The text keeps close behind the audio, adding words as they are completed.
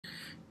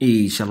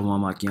Hey,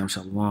 Shalom Akim,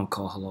 Shalom,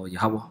 call hello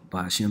Yahweh,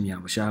 Ba'ashem,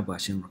 Yahweh Shai,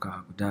 Ba'ashem,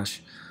 Rakah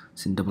HaKodash.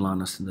 Send double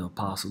honors to the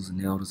apostles and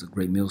the elders of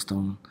Great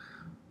Millstone.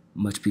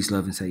 Much peace,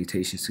 love, and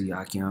salutations to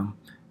Yakim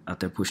out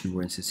there pushing the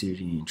word in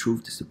sincerity and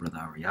truth. This is the brother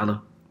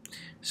Ariala.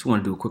 Just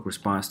want to do a quick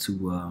response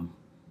to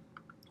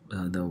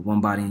the One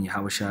Body in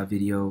Yahweh Shai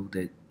video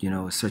that,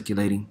 is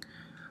circulating.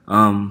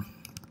 I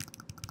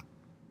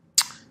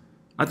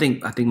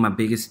think my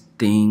biggest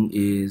thing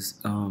is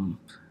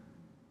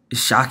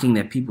it's shocking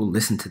that people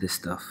listen to this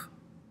stuff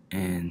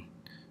and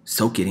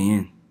soak it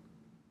in,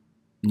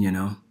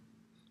 and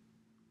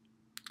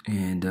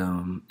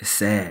it's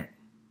sad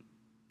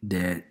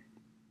that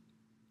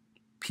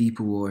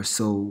people are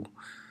so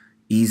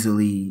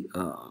easily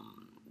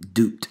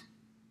duped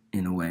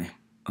in a way.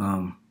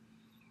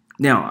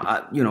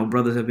 Now,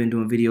 brothers have been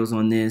doing videos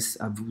on this.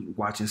 I've been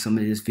watching some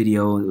of this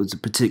video. It was a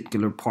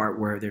particular part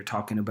where they're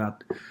talking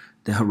about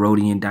the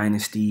Herodian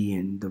dynasty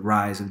and the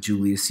rise of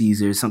Julius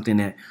Caesar, something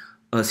that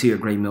us here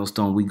at Great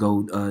Millstone, we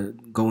go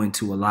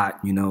into a lot,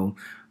 I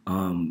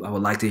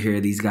would like to hear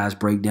these guys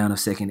break down of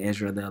 2nd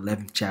Ezra, the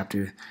 11th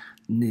chapter,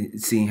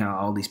 seeing how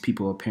all these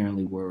people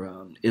apparently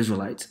were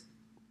Israelites.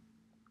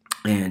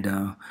 And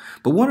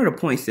but one of the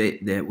points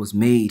that was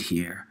made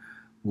here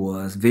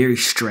was very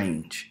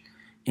strange.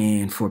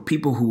 And for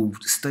people who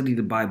study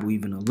the Bible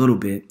even a little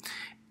bit,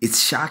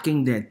 it's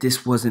shocking that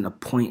this wasn't a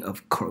point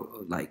of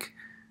like,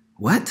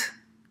 what?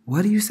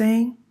 What are you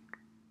saying?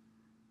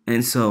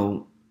 And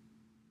so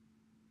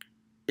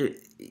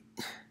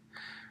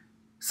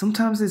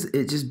sometimes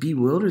it just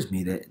bewilders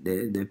me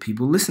that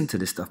people listen to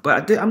this stuff.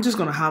 But I'm just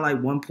going to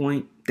highlight one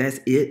point. That's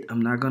it. I'm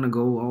not going to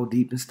go all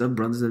deep and stuff.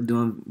 Brothers are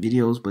doing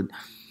videos, but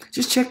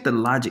just check the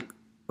logic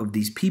of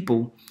these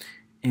people.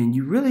 And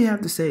you really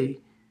have to say,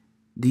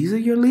 these are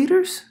your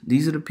leaders.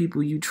 These are the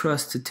people you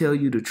trust to tell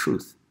you the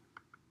truth.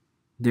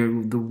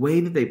 The way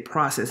that they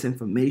process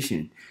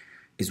information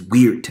is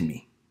weird to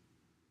me.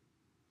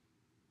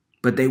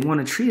 But they want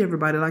to treat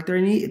everybody like they're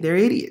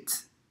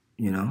idiots,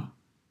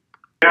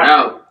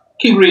 Now,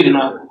 keep reading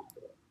on.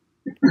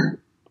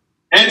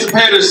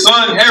 Antipater's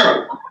son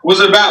Herod was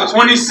about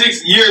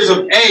 26 years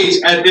of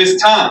age at this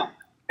time,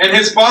 and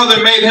his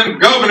father made him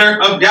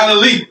governor of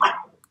Galilee.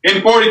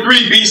 In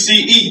 43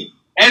 BCE,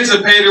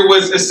 Antipater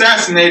was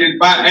assassinated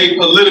by a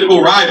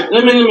political rival.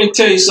 Let me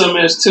tell you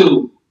something else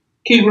too.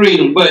 Keep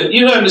reading, but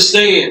you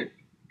understand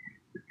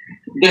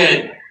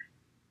that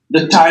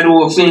the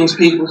title offends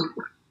people.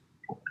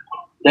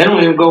 They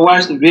don't even go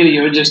watch the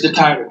video, it's just the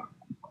title.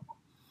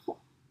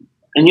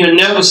 And you'll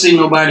never see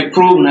nobody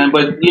prove that.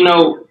 But,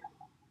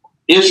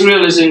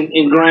 Israel is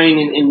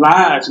ingrained in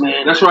lies,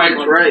 man. That's right.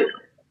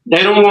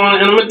 They don't want to,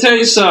 and I'm going to tell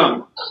you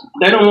something.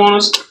 They don't want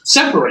us to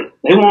separate.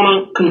 They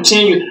want to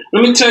continue.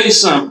 Let me tell you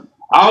something.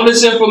 All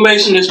this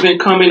information that's been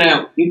coming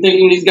out, you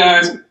thinking these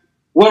guys,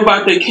 what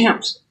about their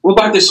camps? What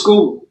about their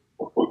school?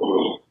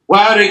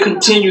 Why are they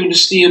continuing to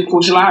still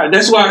push lies?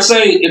 That's why I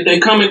say, if they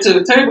come into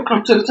the table,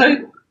 come to the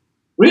table.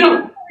 Read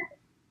them.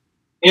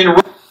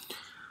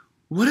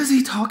 What is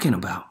he talking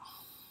about?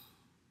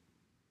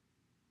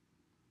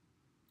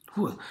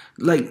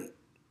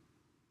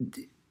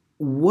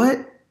 What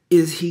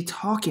is he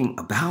talking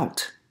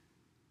about?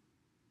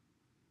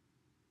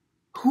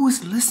 Who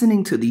is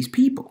listening to these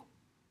people?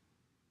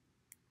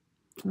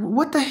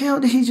 What the hell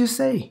did he just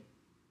say?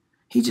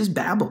 He just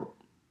babbled.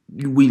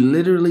 We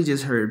literally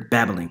just heard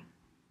babbling.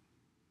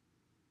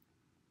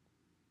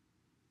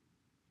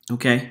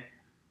 Okay?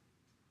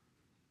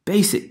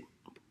 Basic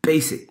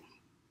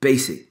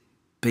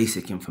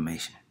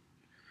information.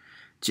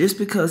 Just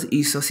because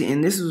Esau,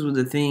 and this is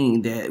the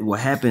thing that what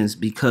happens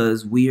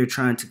because we are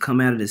trying to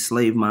come out of this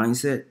slave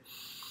mindset,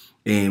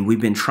 and we've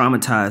been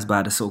traumatized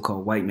by the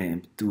so-called white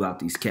man throughout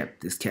this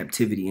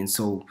captivity, and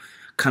so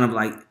kind of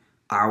like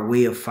our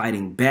way of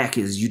fighting back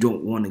is you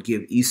don't want to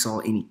give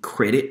Esau any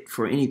credit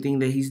for anything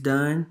that he's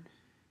done,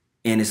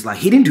 and it's like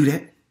he didn't do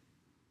that.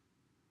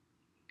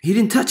 He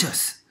didn't touch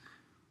us.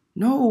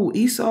 No,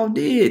 Esau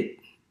did.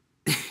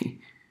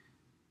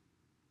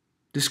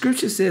 The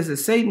scripture says that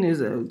Satan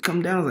is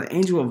come down as an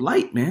angel of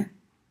light, man.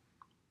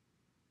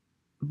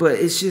 But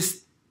it's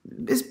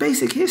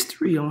basic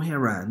history on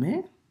Herod,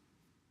 man.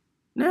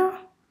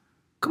 Now,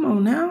 come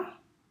on now.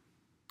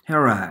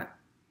 Herod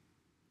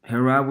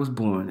was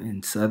born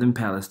in southern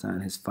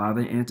Palestine. His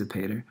father,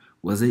 Antipater,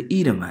 was an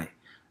Edomite,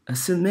 a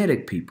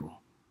Semitic people.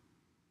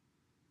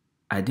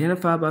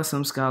 Identified by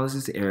some scholars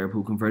as Arab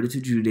who converted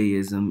to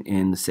Judaism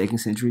in the 2nd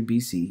century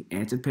BC,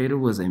 Antipater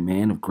was a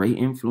man of great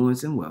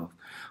influence and wealth,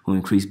 who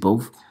increased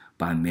both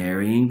by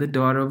marrying the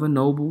daughter of a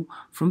noble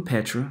from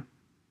Petra,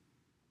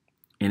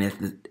 and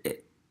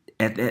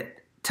at that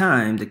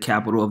time the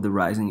capital of the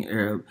rising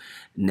Arab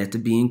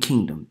Netabean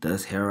kingdom.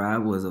 Thus,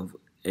 Herod was of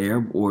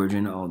Arab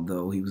origin,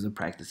 although he was a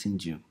practicing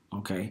Jew.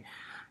 Okay,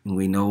 and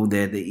we know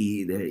that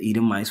the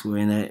Edomites were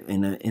in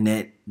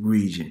that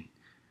region.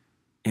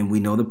 And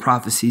we know the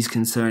prophecies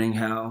concerning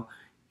how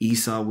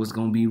Esau was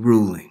going to be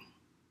ruling.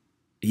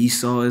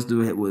 Esau was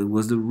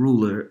the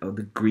ruler of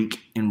the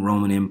Greek and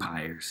Roman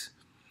empires.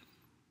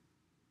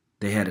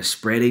 They had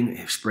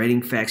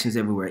spreading factions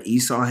everywhere.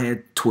 Esau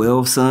had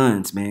 12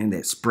 sons, man,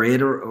 that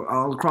spread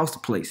all across the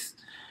place.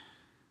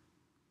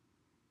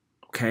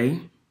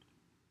 Okay?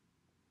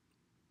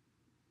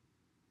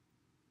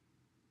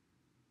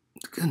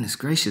 Goodness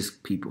gracious,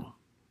 people.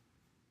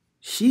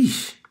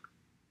 Sheesh.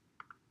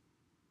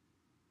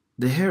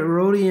 The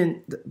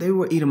Herodian, they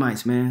were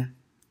Edomites, man.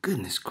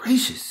 Goodness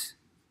gracious.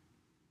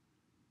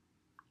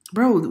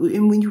 Bro,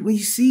 and when you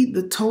see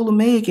the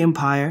Ptolemaic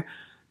Empire,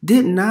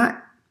 did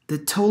not the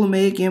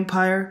Ptolemaic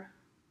Empire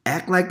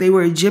act like they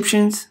were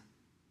Egyptians?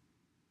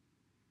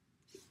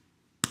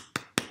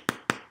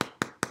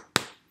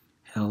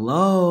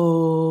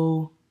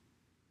 Hello?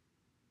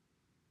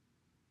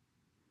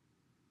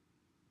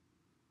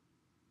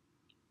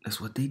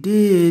 That's what they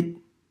did.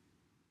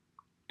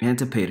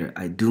 Antipater,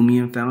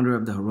 Idumean, founder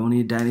of the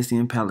Herodian dynasty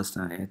in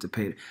Palestine.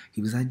 Antipater,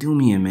 he was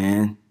Idumean,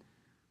 man.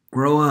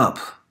 Grow up.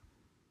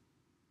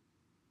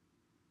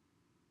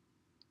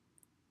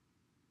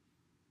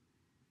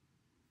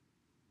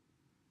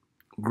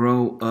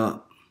 Grow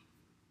up.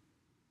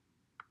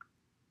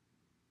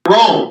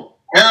 Rome,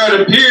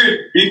 Herod appeared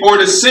before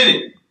the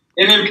Senate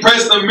and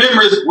impressed the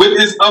members with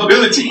his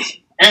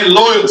ability and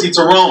loyalty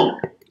to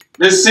Rome.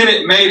 The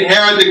Senate made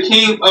Herod the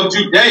king of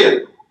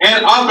Judea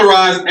and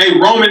authorized a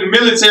Roman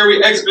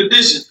military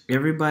expedition.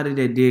 Everybody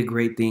that did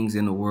great things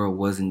in the world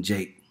wasn't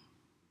Jake.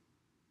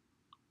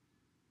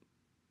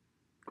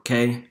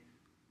 Okay?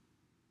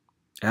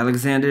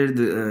 Alexander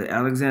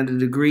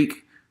the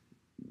Greek,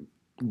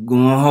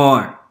 going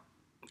hard,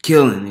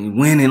 killing and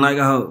winning like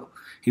a hoe.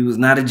 He was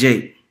not a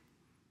Jake.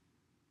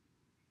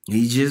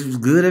 He just was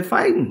good at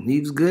fighting. He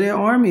was good at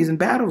armies and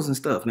battles and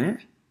stuff, man.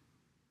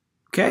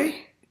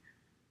 Okay?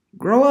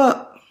 Grow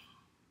up.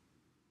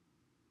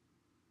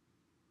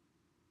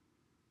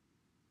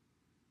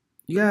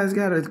 You guys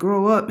gotta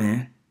grow up,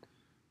 man.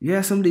 You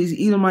have some of these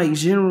Edomite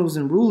generals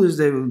and rulers,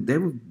 they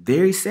were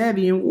very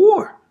savvy in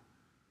war.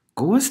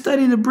 Go and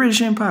study the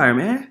British Empire,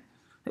 man.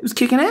 They was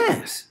kicking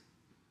ass.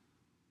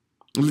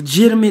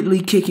 Legitimately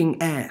kicking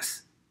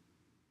ass.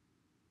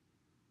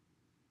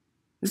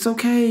 It's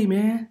okay,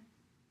 man.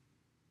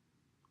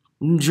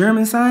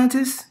 German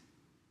scientists,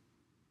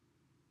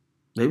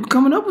 they were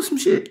coming up with some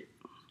shit.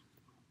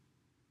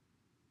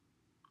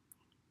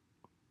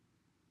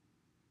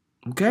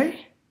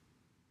 Okay?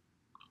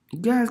 You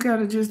guys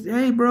gotta just,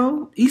 hey,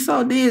 bro,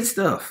 Esau did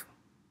stuff.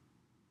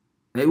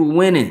 They were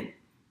winning,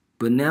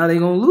 but now they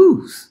gonna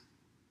lose.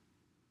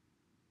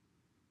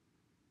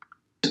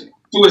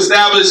 To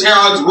establish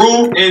Herod's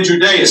rule in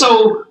Judea.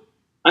 So,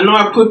 I know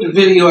I put the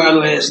video out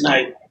last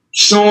night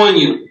showing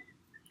you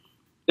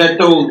that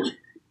those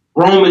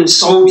Roman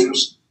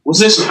soldiers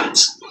was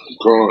Israelites.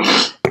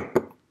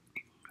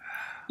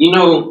 You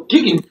know,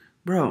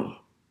 Bro,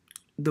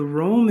 the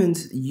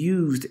Romans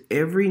used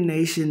every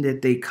nation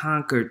that they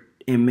conquered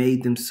and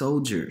made them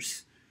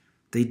soldiers.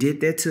 They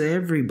did that to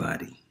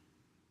everybody.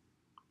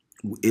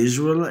 The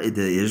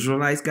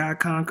Israelites got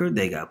conquered.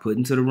 They got put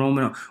into the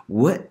Roman army.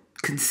 What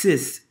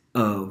consists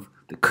of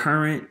the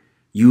current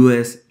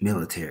U.S.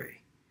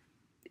 military?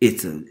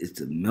 It's a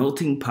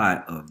melting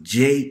pot of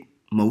Jake,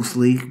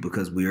 mostly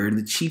because we are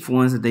the chief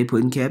ones that they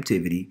put in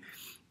captivity,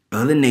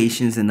 other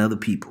nations and other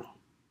people.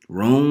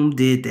 Rome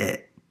did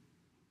that.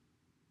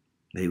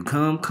 They would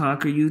come,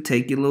 conquer you,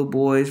 take your little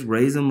boys,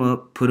 raise them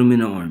up, put them in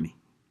the army.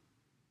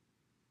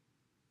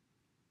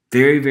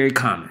 Very, very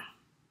common.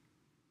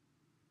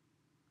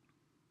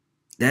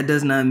 That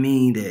does not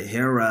mean that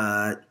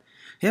Herod,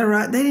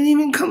 they didn't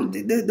even come,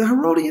 the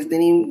Herodians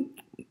didn't even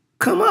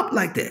come up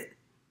like that.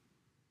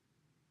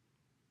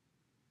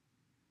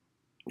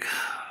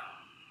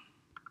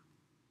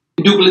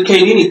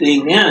 Duplicate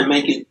anything now and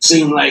make it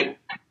seem like,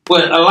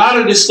 but a lot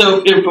of this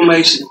stuff,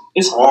 information,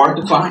 it's hard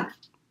to find.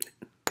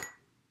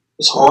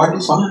 It's hard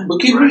to find, but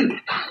keep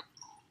reading.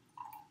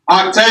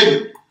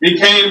 Octavian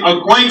became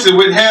acquainted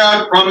with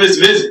Herod from his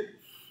visit.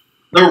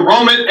 The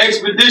Roman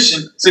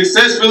expedition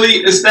successfully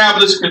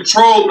established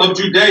control of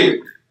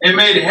Judea and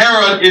made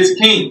Herod its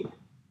king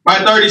by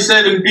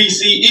 37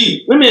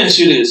 BCE. Let me ask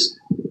you this.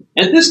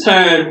 At this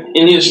time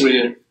in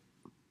Israel,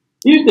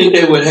 do you think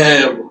they would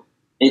have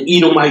an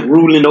Edomite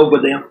ruling over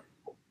them?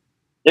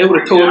 They would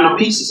have torn them to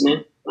pieces,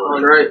 man.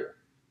 All right.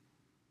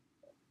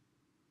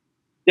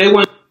 They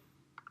weren't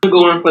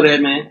going for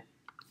that, man.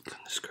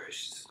 Goodness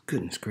gracious.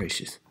 Goodness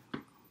gracious.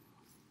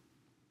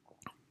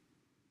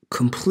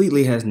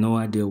 Completely has no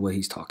idea what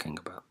he's talking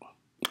about.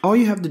 All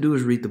you have to do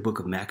is read the book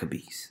of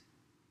Maccabees.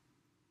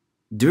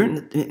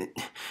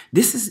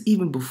 This is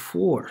even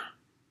before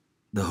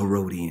the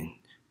Herodian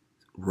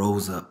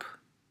rose up.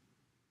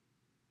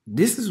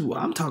 This is what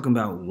I'm talking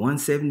about,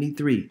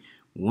 173,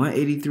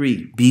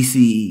 183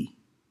 BCE.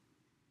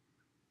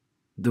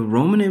 The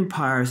Roman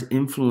Empire's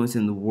influence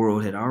in the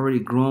world had already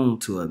grown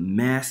to a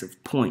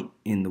massive point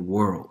in the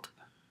world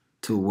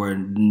to where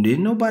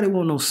didn't nobody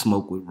want no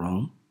smoke with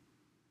Rome.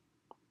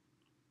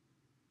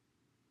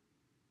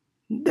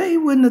 They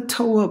wouldn't have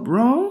tore up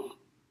Rome.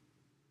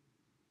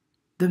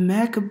 The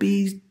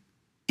Maccabees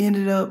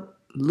ended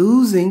up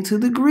losing to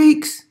the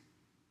Greeks.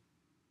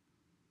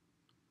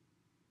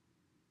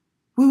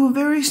 We were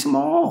very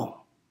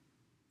small,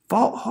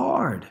 fought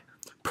hard,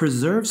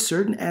 preserved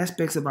certain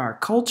aspects of our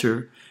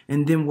culture,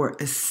 and then were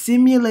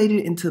assimilated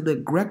into the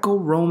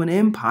Greco-Roman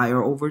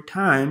Empire over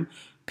time,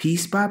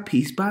 piece by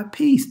piece by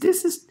piece.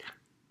 This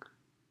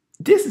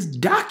is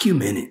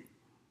documented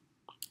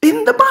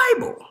in the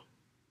Bible.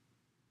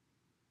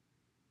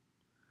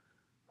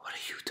 What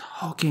are you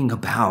talking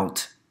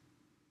about?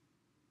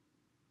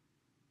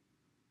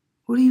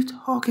 What are you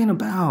talking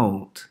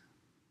about?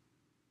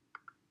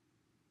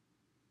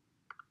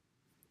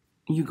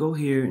 You go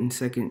here in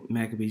 2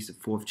 Maccabees, the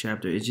 4th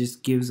chapter, it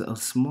just gives a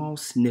small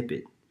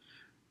snippet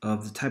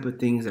of the type of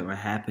things that were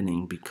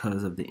happening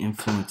because of the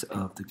influence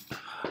of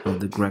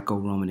the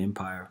Greco-Roman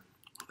Empire,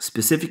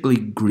 specifically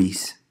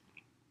Greece.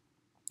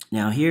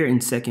 Now here in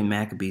 2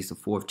 Maccabees, the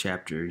 4th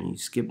chapter, you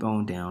skip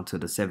on down to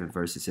the 7th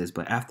verse, it says,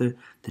 "But after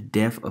the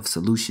death of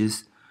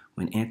Seleucus,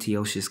 when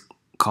Antiochus,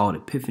 called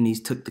Epiphanes,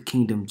 took the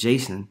kingdom,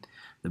 Jason,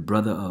 the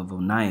brother of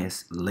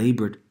Onias,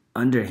 labored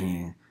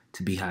underhand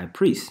to be high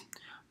priest,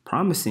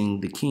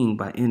 promising the king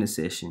by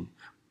intercession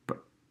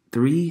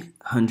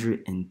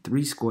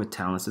 360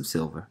 talents of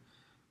silver,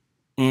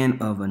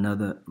 and of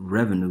another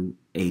revenue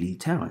 80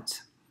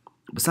 talents.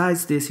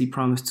 Besides this, he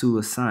promised to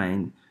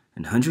assign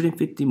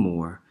 150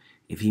 more,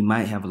 if he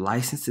might have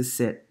license to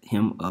set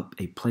him up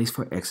a place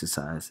for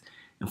exercise,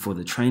 and for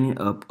the training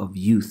up of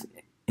youth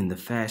in the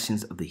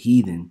fashions of the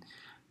heathen,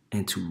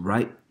 and to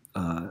write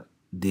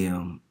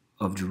them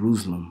of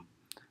Jerusalem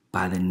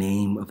by the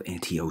name of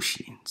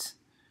Antiochians.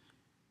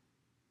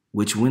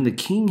 Which when the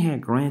king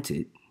had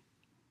granted,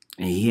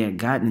 and he had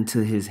gotten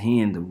into his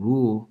hand the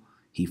rule,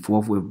 he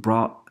forthwith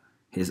brought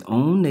his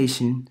own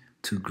nation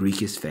to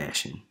Greekish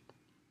fashion.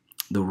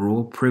 The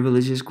royal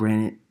privileges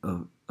granted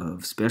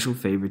of special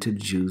favor to the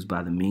Jews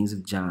by the means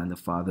of John, the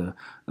father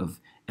of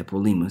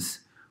Epolemus,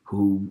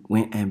 who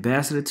went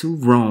ambassador to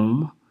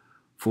Rome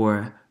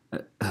for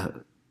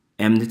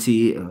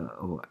amity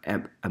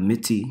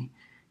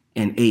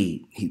and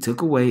aid. He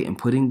took away, and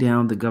putting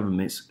down the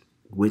governments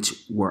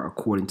which were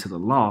according to the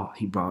law,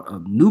 he brought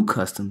up new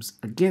customs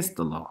against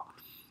the law.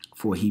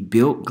 For he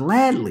built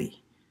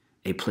gladly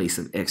a place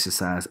of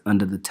exercise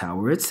under the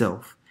tower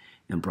itself,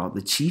 and brought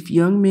the chief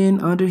young men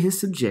under his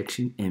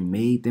subjection, and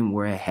made them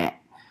wear a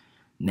hat.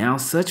 Now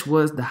such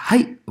was the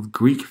height of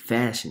Greek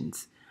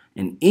fashions,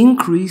 an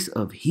increase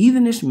of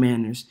heathenish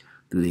manners,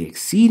 through the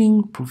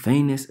exceeding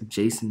profaneness of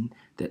Jason,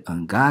 that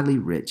ungodly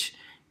rich,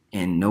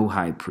 and no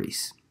high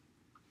priest."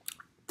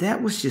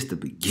 That was just the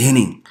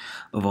beginning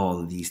of all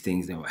of these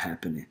things that were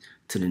happening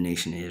to the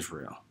nation of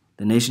Israel.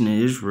 The nation of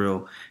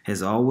Israel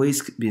has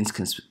always been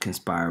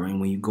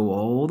conspiring. When you go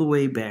all the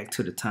way back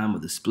to the time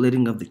of the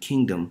splitting of the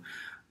kingdom,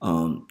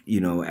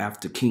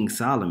 after King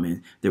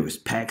Solomon, there was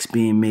pacts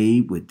being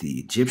made with the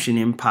Egyptian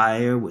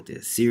Empire, with the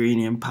Assyrian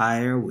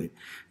Empire, with,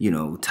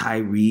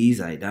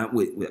 Tyrese,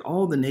 with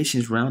all the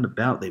nations round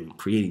about. They were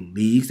creating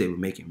leagues. They were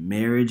making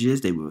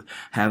marriages. They were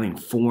having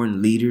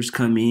foreign leaders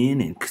come in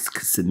and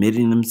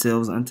submitting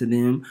themselves unto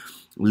them,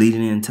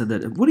 leading into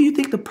what do you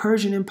think the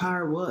Persian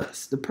Empire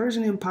was? The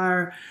Persian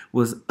Empire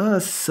was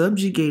us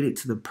subjugated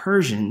to the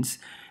Persians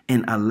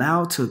and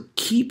allowed to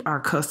keep our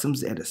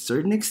customs at a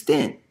certain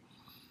extent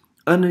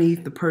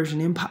underneath the Persian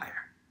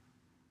Empire.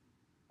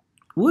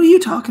 What are you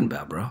talking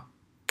about, bro?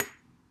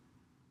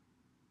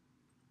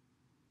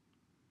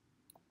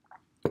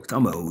 Talking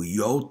about,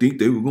 y'all think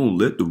they were going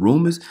to let the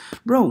Romans?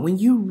 Bro, when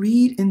you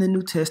read in the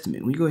New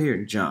Testament, when you go here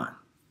in John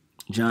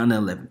the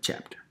 11th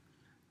chapter,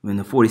 in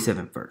the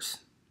 47th verse,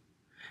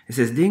 it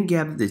says, "Then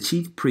gathered the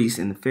chief priests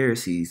and the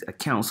Pharisees a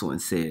council,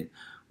 and said,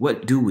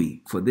 What do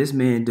we? For this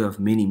man doth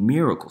many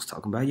miracles,"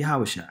 talking about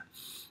Yahushua.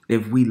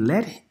 If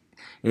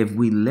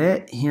we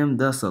let him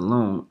thus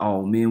alone,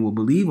 all men will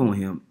believe on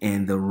him,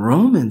 and the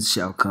Romans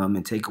shall come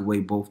and take away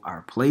both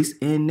our place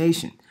and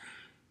nation."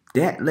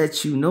 That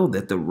lets you know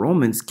that the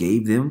Romans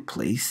gave them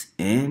place,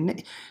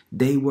 and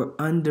they were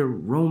under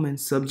Roman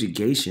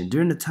subjugation.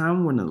 During the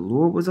time when the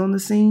Lord was on the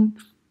scene,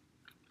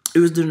 it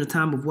was during the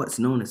time of what's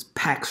known as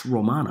Pax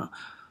Romana,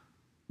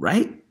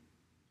 right?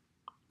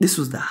 This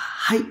was the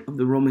height of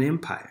the Roman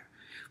Empire.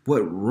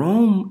 What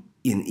Rome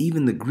and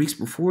even the Greeks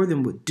before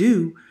them would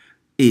do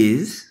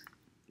is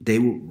they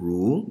would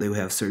rule. They would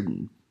have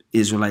certain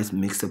Israelites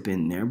mixed up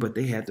in there, but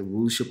they had the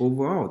rulership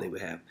overall. They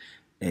would have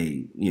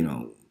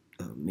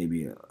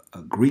maybe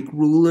a Greek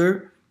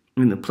ruler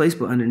in the place,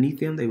 but underneath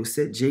them they would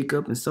set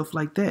Jacob and stuff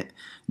like that.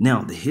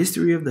 Now, the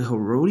history of the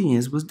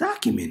Herodians was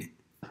documented.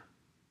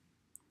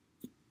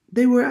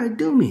 They were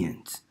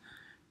Idumeans.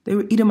 They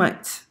were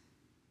Edomites.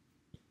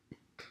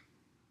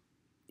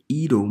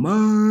 They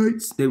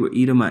were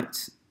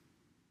Edomites.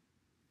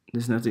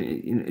 There's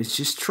nothing. It's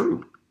just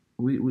true.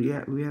 We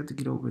have to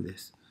get over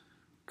this.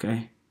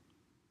 Okay.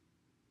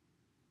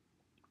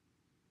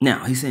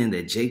 Now he's saying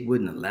that Jake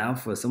wouldn't allow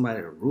for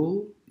somebody to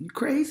rule. You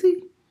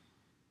crazy?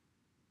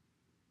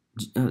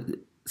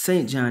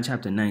 St. John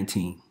chapter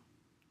 19,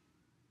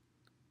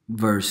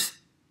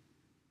 verse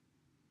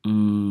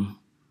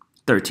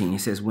 13. It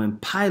says, "When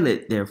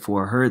Pilate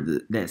therefore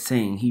heard that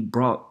saying, he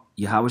brought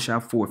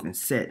Yahushua forth and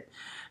sat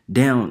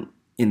down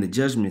in the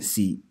judgment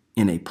seat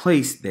in a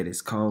place that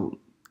is called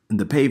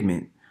the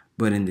pavement,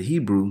 but in the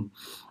Hebrew,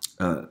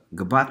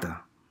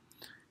 Gabbatha.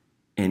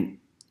 And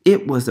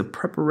it was the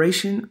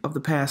preparation of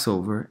the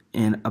Passover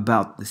and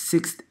about the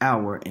 6th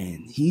hour.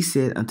 And he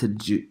said unto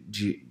the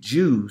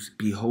Jews,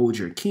 behold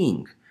your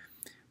king.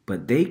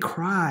 But they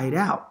cried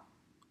out,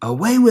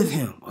 away with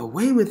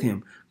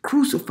him,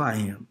 crucify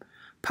him.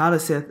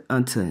 Pilate saith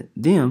unto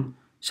them,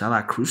 shall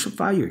I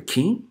crucify your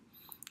king?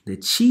 The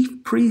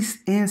chief priests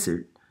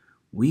answered,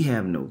 we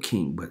have no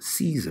king but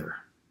Caesar.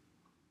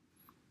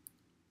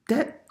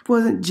 That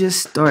wasn't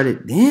just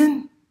started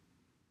then.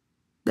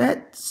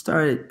 That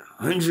started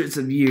hundreds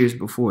of years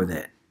before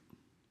that,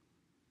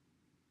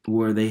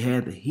 where they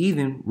had the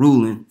heathen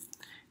ruling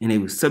and they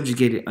were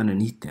subjugated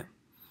underneath them.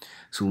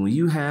 So when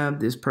you have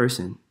this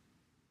person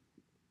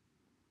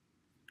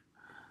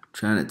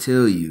trying to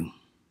tell you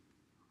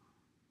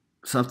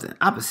something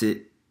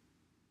opposite,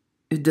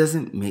 it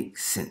doesn't make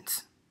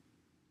sense.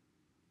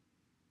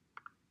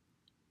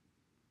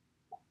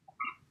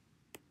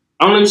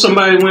 Only if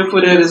somebody went for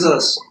that is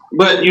us.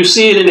 But you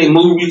see it in their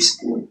movies.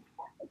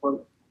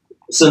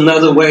 It's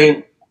another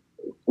way,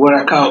 what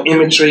I call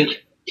imagery,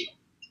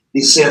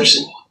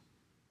 deception.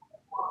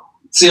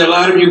 See, a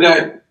lot of you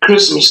got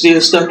Christmas still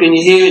stuck in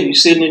your head. You're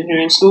sitting in here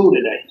in school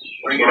today.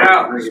 Bring it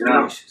out. Bring it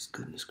out.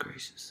 Goodness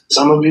gracious.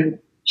 Some of you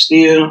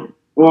still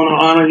want to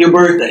honor your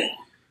birthday.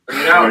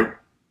 Bring it out.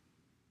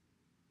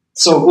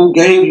 So who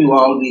gave you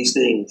all these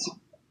things?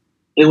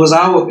 It was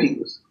our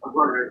people.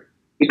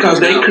 Because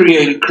they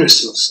created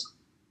Christmas.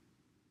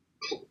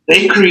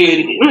 They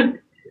created it.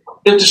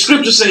 If the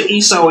scripture say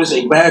Esau is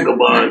a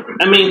vagabond,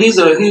 I mean he's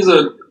dumb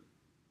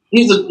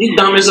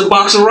as a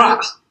box of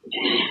rocks.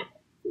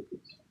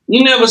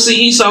 You never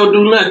see Esau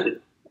do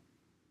nothing.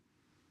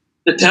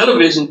 The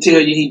television tell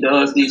you he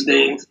does these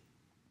things,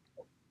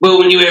 but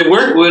when you at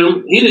work with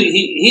him,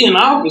 he in the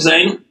office,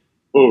 ain't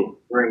he?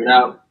 Bring it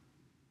out.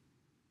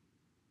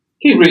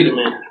 Keep reading,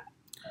 man.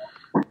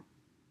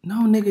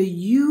 No, nigga,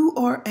 you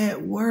are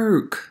at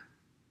work.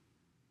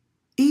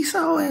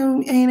 Esau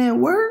ain't at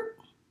work.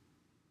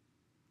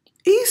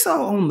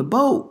 Esau on the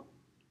boat.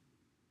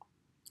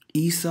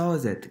 Esau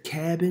is at the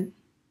cabin.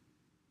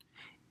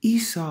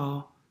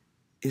 Esau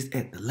is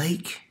at the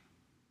lake.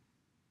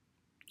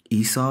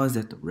 Esau is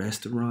at the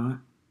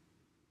restaurant.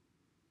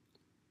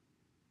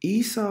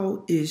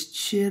 Esau is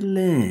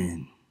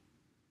chilling.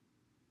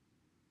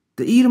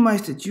 The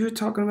Edomites that you're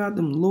talking about,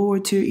 them lower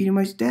tier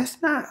Edomites, that's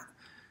not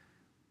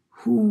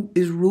who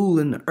is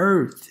ruling the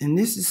earth. And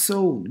this is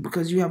so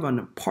because you have an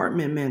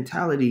apartment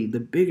mentality.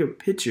 The bigger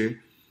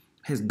picture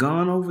has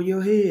gone over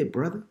your head,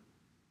 brother.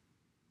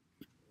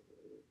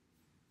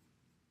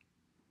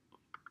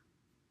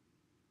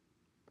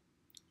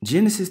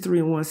 Genesis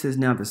 3:1 says,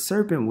 now the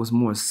serpent was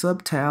more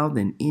subtile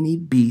than any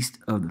beast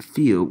of the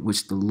field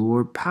which the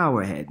Lord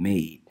power had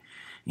made.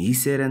 And he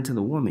said unto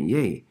the woman,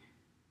 yea,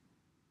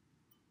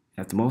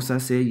 after Most I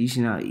said, ye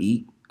shall not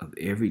eat of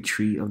every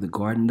tree of the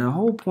garden. The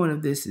whole point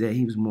of this is that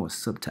he was more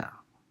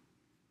subtile.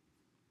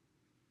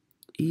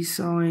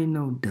 Esau ain't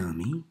no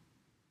dummy.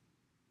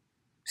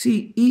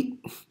 See,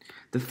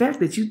 the fact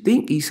that you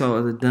think Esau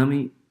is a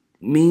dummy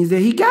means that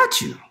he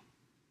got you.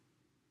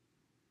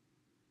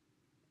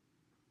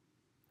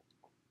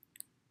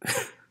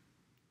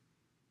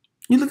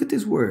 You look at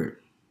this word.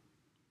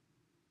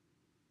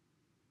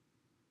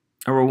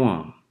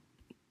 Arawam.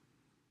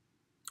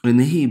 In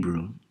the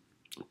Hebrew,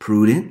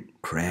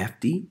 prudent,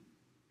 crafty,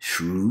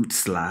 shrewd,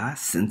 sly,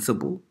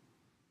 sensible.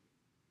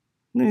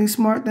 He's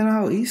smart than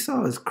how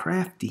Esau is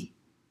crafty.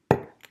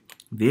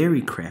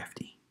 Very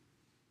crafty.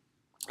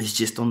 It's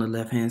just on the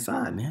left-hand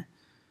side, man.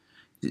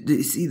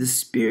 See, the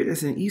spirit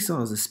that's in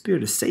Esau is the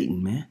spirit of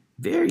Satan, man.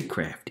 Very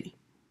crafty.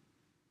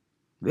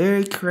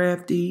 Very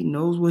crafty,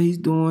 knows what he's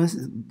doing.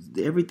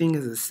 Everything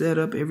is a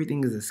setup.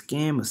 Everything is a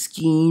scam, a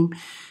scheme.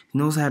 He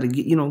knows how to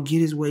get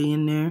his way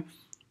in there.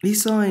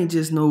 Esau ain't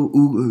just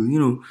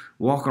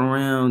walking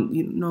around.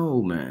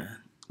 No, man.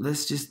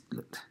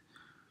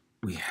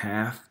 We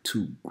have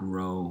to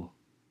grow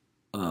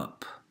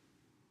up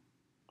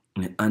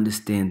and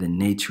understand the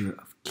nature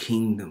of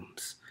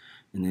kingdoms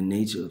and the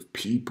nature of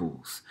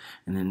peoples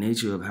and the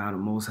nature of how the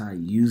Most High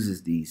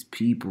uses these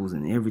peoples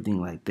and everything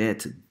like that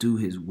to do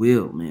his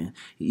will, man.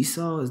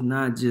 Esau is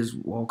not just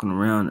walking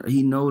around.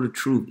 He know the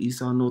truth.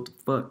 Esau know what the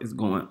fuck is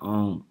going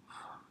on.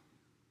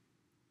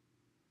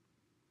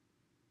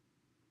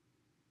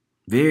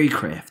 Very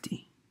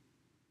crafty.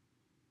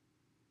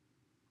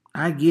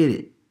 I get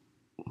it.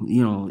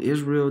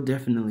 Israel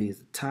definitely is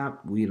the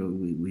top. We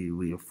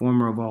a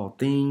former of all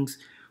things.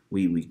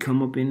 We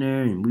come up in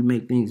there and we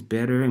make things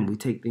better and we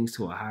take things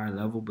to a higher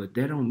level, but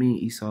that don't mean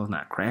Esau's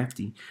not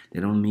crafty. That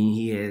don't mean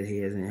he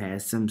hasn't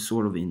had some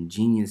sort of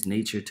ingenious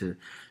nature to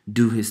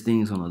do his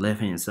things on the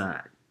left-hand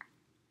side.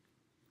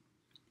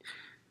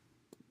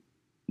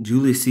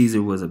 Julius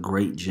Caesar was a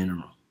great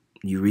general.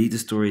 You read the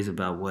stories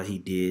about what he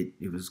did,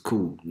 it was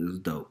cool. It was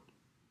dope.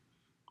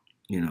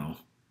 And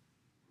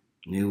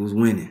it was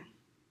winning.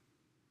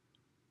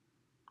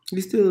 He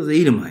still is an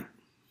Edomite.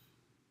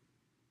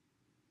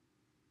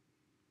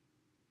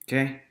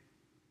 Okay?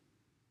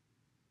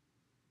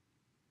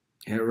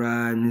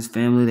 Herod and his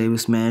family, they were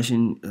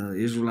smashing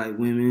Israelite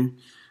women,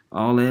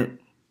 all that.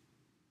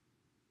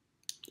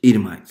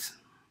 Edomites.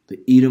 The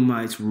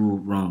Edomites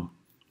ruled Rome,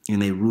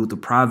 and they ruled the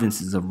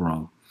provinces of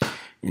Rome.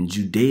 And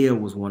Judea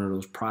was one of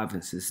those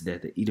provinces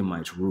that the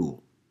Edomites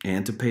ruled.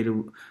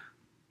 Antipater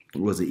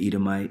was an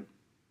Edomite.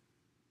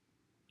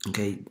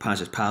 Okay,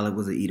 Pontius Pilate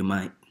was an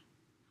Edomite.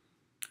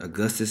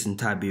 Augustus and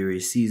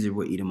Tiberius Caesar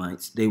were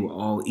Edomites. They were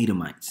all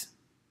Edomites.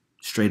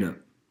 Straight up.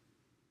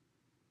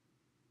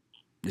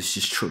 It's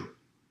just true.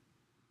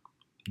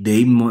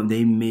 They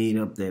made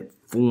up that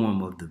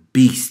form of the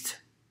beast.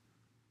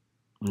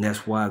 And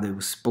that's why they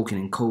were spoken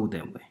in code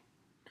that way.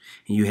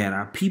 And you had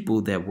our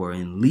people that were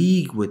in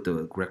league with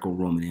the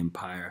Greco-Roman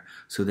Empire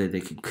so that they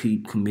could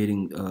keep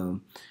committing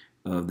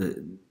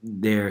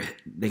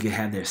they could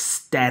have their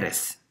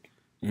status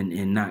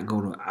and not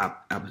go to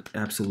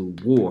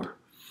absolute war.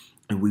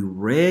 And we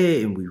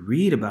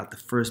read about the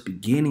first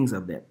beginnings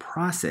of that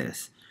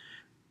process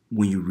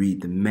when you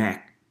read the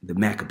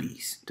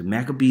Maccabees. The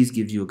Maccabees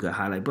give you a good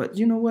highlight. But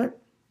you know what?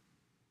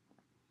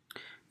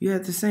 You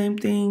had the same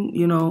thing,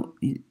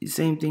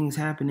 same things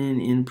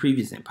happening in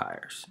previous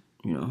empires,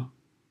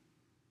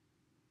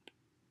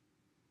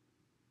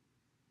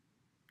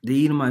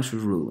 The Edomites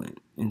was ruling.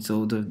 And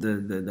so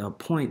the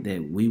point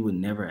that we would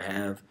never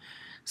have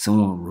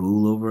someone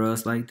rule over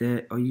us like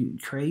that, are you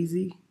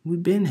crazy?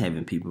 We've been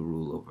having people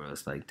rule over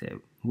us like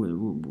that.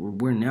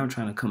 We're now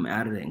trying to come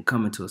out of that and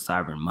come into a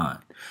sovereign mind.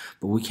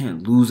 But we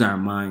can't lose our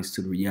minds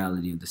to the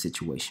reality of the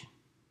situation.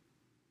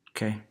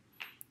 Okay?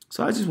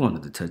 So I just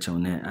wanted to touch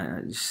on that.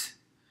 I just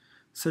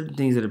certain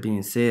things that are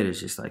being said is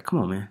just like, come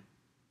on, man.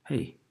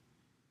 Hey,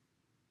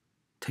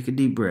 take a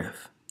deep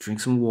breath. Drink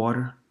some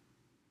water.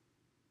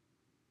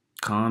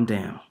 Calm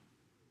down.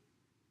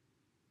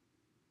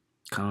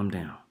 Calm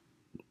down.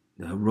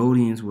 The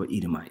Herodians were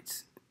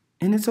Edomites.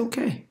 And it's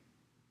okay.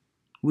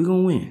 We're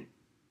going to win.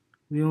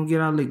 We're going to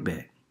get our lick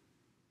back.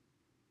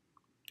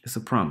 It's a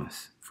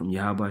promise from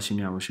Yahweh Hashem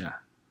Yahushua.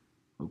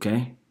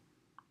 Okay?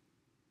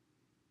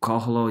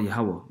 Call hello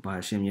Yahweh by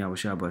Hashem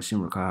Yahushua by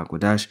Hashem Rakah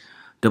HaKodash.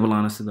 Double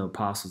honors to the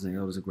apostles and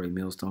elders of Great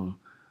Millstone.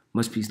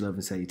 Much peace, love,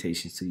 and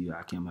salutations to you.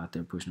 I came out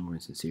there pushing the word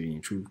in sincerity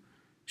and truth.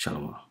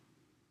 Shalom.